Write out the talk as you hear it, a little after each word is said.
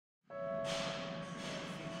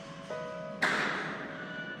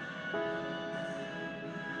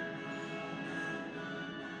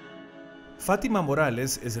Fatima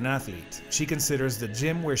Morales is an athlete. She considers the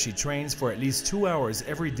gym where she trains for at least 2 hours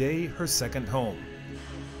every day her second home.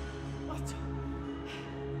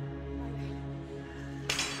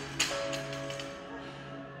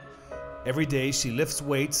 Every day she lifts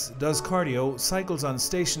weights, does cardio, cycles on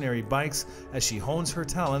stationary bikes as she hones her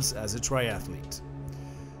talents as a triathlete.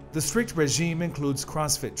 The strict regime includes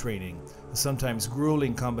CrossFit training, a sometimes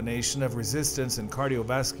grueling combination of resistance and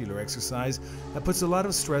cardiovascular exercise that puts a lot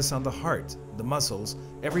of stress on the heart, the muscles,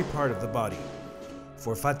 every part of the body.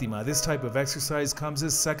 For Fatima, this type of exercise comes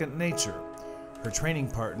as second nature. Her training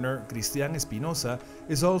partner, Cristian Espinosa,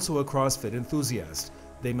 is also a CrossFit enthusiast.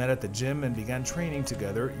 They met at the gym and began training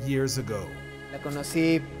together years ago. La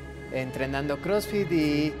conocí entrenando CrossFit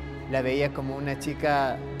y la veía como una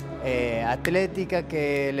chica atlética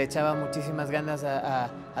que le echaba muchísimas ganas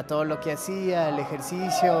a todo lo que hacía, el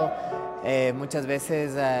ejercicio. Muchas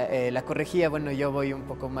veces la corregía. Bueno, yo voy un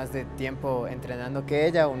poco más de tiempo entrenando que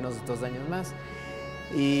ella, unos 2 años más.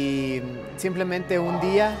 Y simplemente un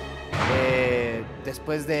día,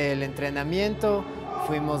 después del entrenamiento,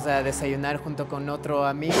 fuimos a desayunar junto con otro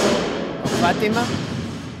amigo, con Fátima,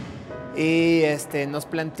 y nos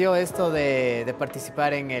planteó esto de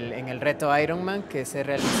participar en el reto Ironman que se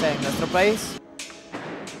realiza en nuestro país.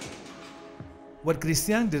 What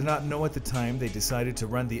Cristian did not know at the time they decided to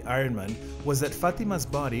run the Ironman was that Fatima's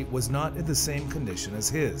body was not in the same condition as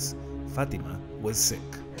his. Fatima was sick.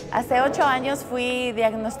 Hace 8 años fui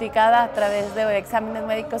diagnosticada a través de exámenes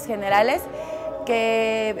médicos generales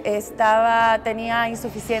que tenía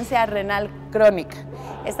insuficiencia renal crónica.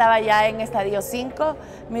 Estaba ya en estadio 5,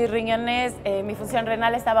 mis riñones, mi función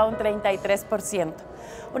renal estaba a un 33%.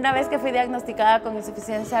 Una vez que fui diagnosticada con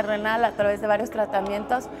insuficiencia renal a través de varios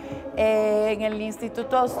tratamientos, en el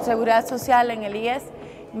Instituto de Seguridad Social, en el IES,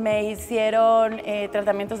 me hicieron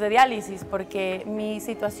tratamientos de diálisis porque mi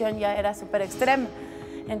situación ya era súper extrema.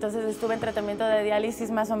 Entonces estuve en tratamiento de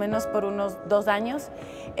diálisis más o menos por unos 2 años,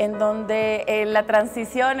 en donde la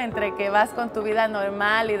transición entre que vas con tu vida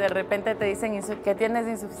normal y de repente te dicen que tienes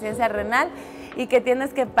insuficiencia renal y que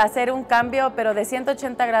tienes que hacer un cambio pero de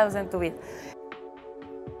 180 grados en tu vida.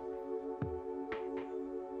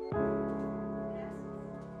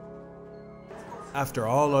 After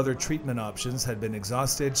all other treatment options had been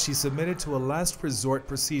exhausted, she submitted to a last resort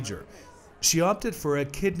procedure. She opted for a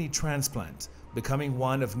kidney transplant, becoming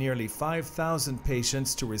one of nearly 5,000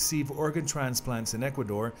 patients to receive organ transplants in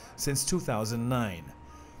Ecuador since 2009.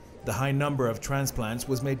 The high number of transplants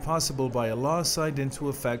was made possible by a law signed into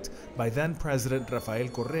effect by then-President Rafael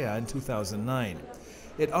Correa in 2009.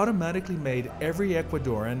 It automatically made every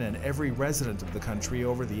Ecuadorian and every resident of the country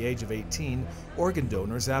over the age of 18 organ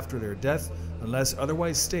donors after their death, unless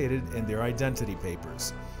otherwise stated in their identity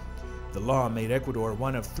papers. The law made Ecuador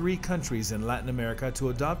one of 3 countries in Latin America to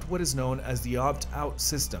adopt what is known as the opt-out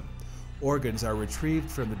system. Organs are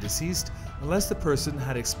retrieved from the deceased unless the person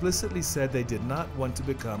had explicitly said they did not want to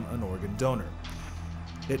become an organ donor.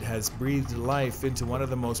 It has breathed life into one of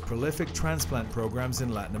the most prolific transplant programs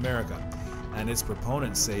in Latin America, and its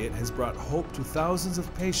proponents say it has brought hope to thousands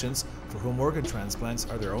of patients for whom organ transplants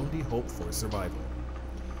are their only hope for survival.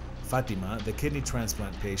 Fatima, the kidney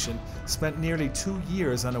transplant patient, spent nearly 2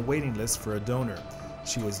 years on a waiting list for a donor.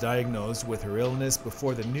 She was diagnosed with her illness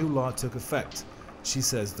before the new law took effect. She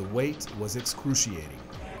says the wait was excruciating.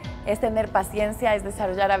 Es tener paciencia, es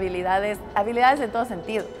desarrollar habilidades en todo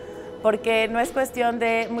sentido. Porque no es cuestión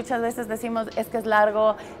de, muchas veces decimos, es que es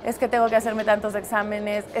largo, es que tengo que hacerme tantos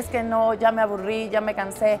exámenes, es que no, ya me aburrí, ya me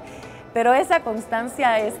cansé. Pero esa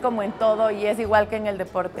constancia es como en todo y es igual que en el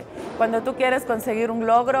deporte. Cuando tú quieres conseguir un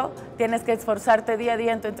logro, tienes que esforzarte día a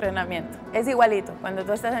día en tu entrenamiento. Es igualito. Cuando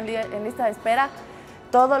tú estás en lista de espera,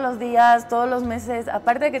 todos los días, todos los meses,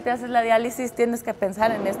 aparte de que te haces la diálisis, tienes que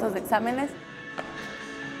pensar en estos exámenes.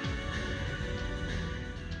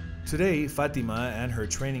 Today, Fatima and her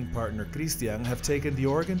training partner Cristian have taken the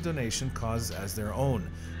organ donation cause as their own.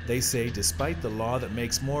 They say despite the law that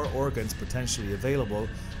makes more organs potentially available,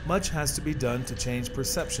 much has to be done to change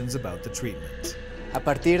perceptions about the treatment. A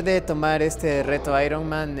partir de tomar este reto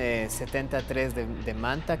Ironman 73 de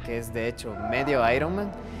Manta, que es de hecho medio Ironman,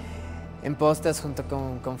 en postas junto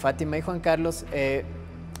con Fátima y Juan Carlos,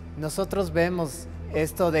 nosotros vemos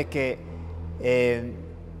esto de que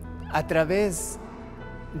a través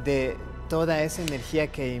de toda esa energía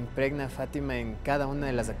que impregna Fátima en cada una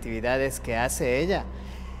de las actividades que hace ella,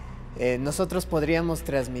 nosotros podríamos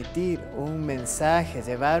transmitir un mensaje,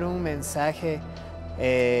 llevar un mensaje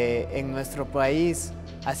en nuestro país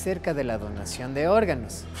acerca de la donación de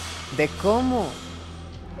órganos, de cómo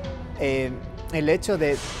el hecho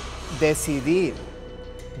de decidir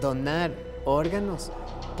donar órganos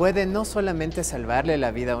puede no solamente salvarle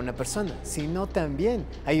la vida a una persona, sino también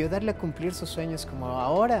ayudarle a cumplir sus sueños como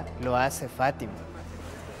ahora lo hace Fátima.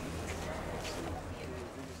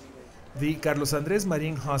 The Carlos Andrés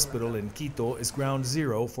Marín Hospital in Quito is ground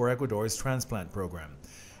zero for Ecuador's transplant program.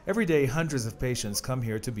 Every day, hundreds of patients come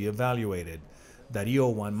here to be evaluated.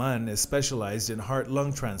 Darío Juanman is specialized in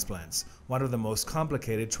heart-lung transplants, one of the most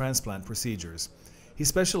complicated transplant procedures. He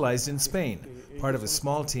specialized in Spain, part of a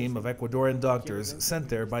small team of Ecuadorian doctors sent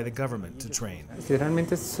there by the government to train.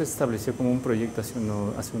 Generalmente se estableció como un proyecto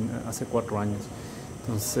hace 4 años.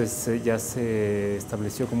 Entonces ya se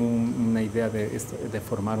estableció como una idea de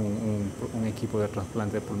formar un equipo de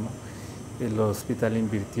trasplante de pulmón. El hospital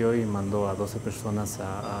invirtió y mandó a 12 personas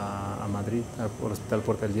a Madrid, al Hospital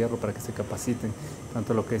Puerta del Hierro, para que se capaciten,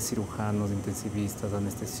 tanto lo que es cirujanos, intensivistas,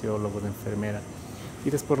 anestesiólogos, enfermeras. Y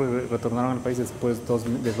después retornaron al país después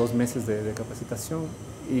de 2 meses de capacitación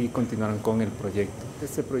y continuaron con el proyecto.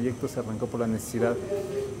 Este proyecto se arrancó por la necesidad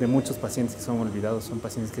de muchos pacientes que son olvidados, son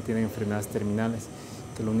pacientes que tienen enfermedades terminales,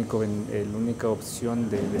 que la única opción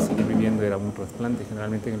de seguir viviendo era un trasplante.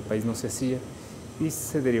 Generalmente en el país no se hacía y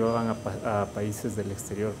se derivaban a países del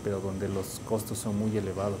exterior, pero donde los costos son muy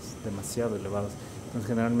elevados, demasiado elevados. Entonces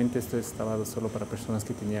generalmente esto estaba solo para personas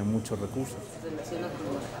que tenían muchos recursos.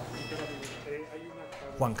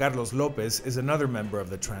 Juan Carlos Lopez is another member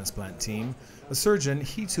of the transplant team. A surgeon,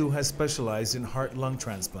 he too has specialized in heart-lung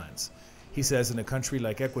transplants. He says in a country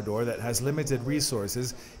like Ecuador that has limited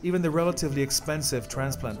resources, even the relatively expensive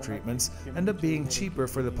transplant treatments end up being cheaper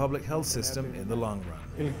for the public health system in the long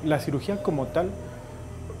run. La cirugía como tal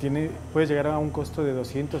puede llegar a un costo de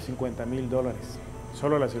 $250,000.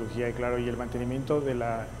 Solo la cirugía, y claro, y el mantenimiento de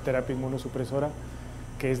la terapia inmunosupresora,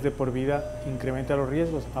 que es de por vida, incrementa los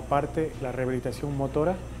riesgos. Aparte, la rehabilitación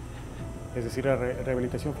motora, es decir, la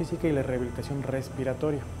rehabilitación física, y la rehabilitación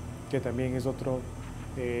respiratoria, que también es otro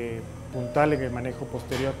puntal en el manejo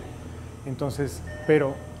posterior. Entonces,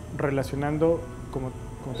 pero relacionando, como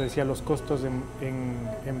te decía, los costos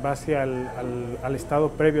en base al estado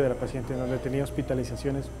previo de la paciente, en donde tenía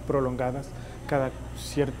hospitalizaciones prolongadas, cada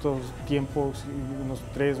ciertos tiempos, unos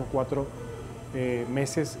 3 o 4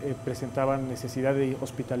 meses, presentaban necesidad de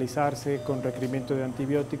hospitalizarse con requerimiento de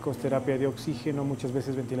antibióticos, terapia de oxígeno, muchas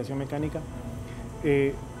veces ventilación mecánica.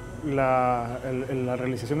 La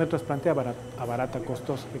realización del trasplante abarata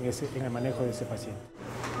costos en el manejo de ese paciente.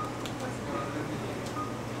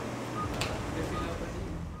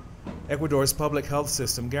 Ecuador's public health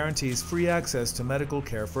system guarantees free access to medical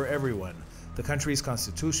care for everyone. The country's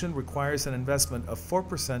constitution requires an investment of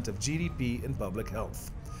 4% of GDP in public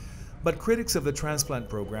health. But critics of the transplant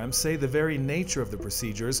program say the very nature of the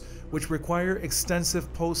procedures, which require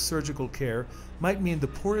extensive post-surgical care, might mean the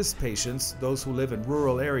poorest patients, those who live in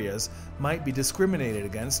rural areas, might be discriminated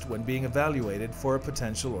against when being evaluated for a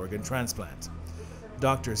potential organ transplant.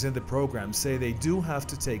 Doctors in the program say they do have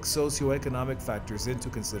to take socioeconomic factors into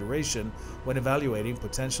consideration when evaluating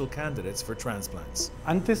potential candidates for transplants.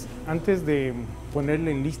 Antes de ponerle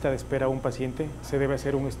en lista de espera a un paciente, se debe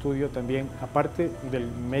hacer un estudio también, aparte del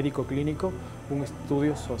médico clínico, un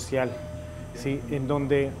estudio social, ¿sí? En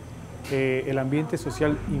donde el ambiente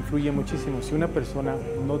social influye muchísimo. Si una persona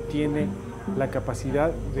no tiene la capacidad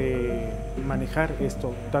de manejar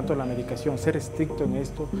esto, tanto la medicación, ser estricto en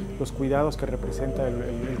esto, los cuidados que representa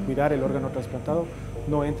el cuidar el órgano trasplantado,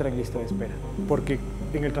 no entra en lista de espera. Porque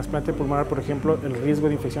en el trasplante pulmonar, por ejemplo, el riesgo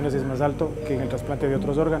de infecciones es más alto que en el trasplante de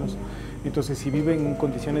otros órganos. Entonces, si viven en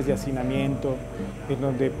condiciones de hacinamiento, en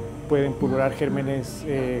donde pueden pulular gérmenes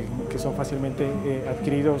que son fácilmente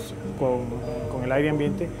adquiridos con el aire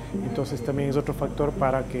ambiente, entonces también es otro factor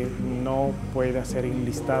para que no pueda ser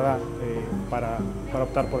enlistada para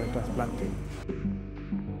optar por el trasplante.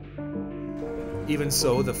 Even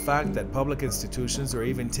so, the fact that public institutions are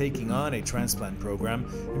even taking on a transplant program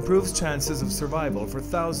improves chances of survival for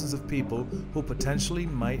thousands of people who potentially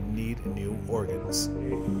might need new organs.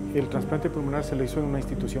 El trasplante pulmonar se lo hizo en una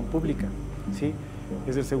institución pública, ¿sí?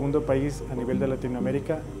 Es el segundo país a nivel de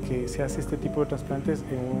Latinoamérica que se hace este tipo de trasplantes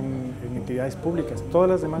en entidades públicas. Todas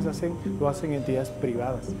las demás lo hacen en entidades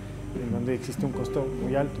privadas, en donde existe un costo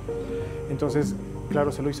muy alto. Entonces,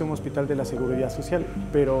 claro, se lo hizo en un hospital de la Seguridad Social,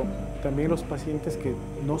 pero también los pacientes que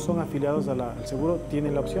no son afiliados al seguro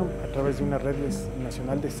tienen la opción a través de una red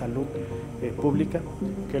nacional de salud pública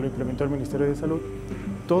que lo implementó el Ministerio de Salud.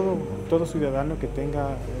 Todo ciudadano que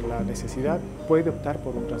tenga la necesidad puede optar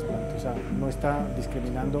por un trasplante, o sea, no está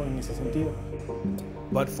discriminando en ese sentido.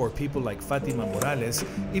 But for people like Fátima Morales,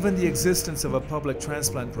 even the existence of a public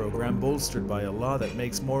transplant program bolstered by a law that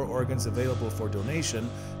makes more organs available for donation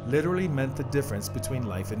literally meant the difference between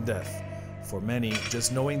life and death. For many,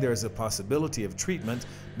 just knowing there is a possibility of treatment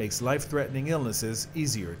makes life-threatening illnesses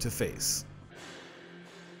easier to face.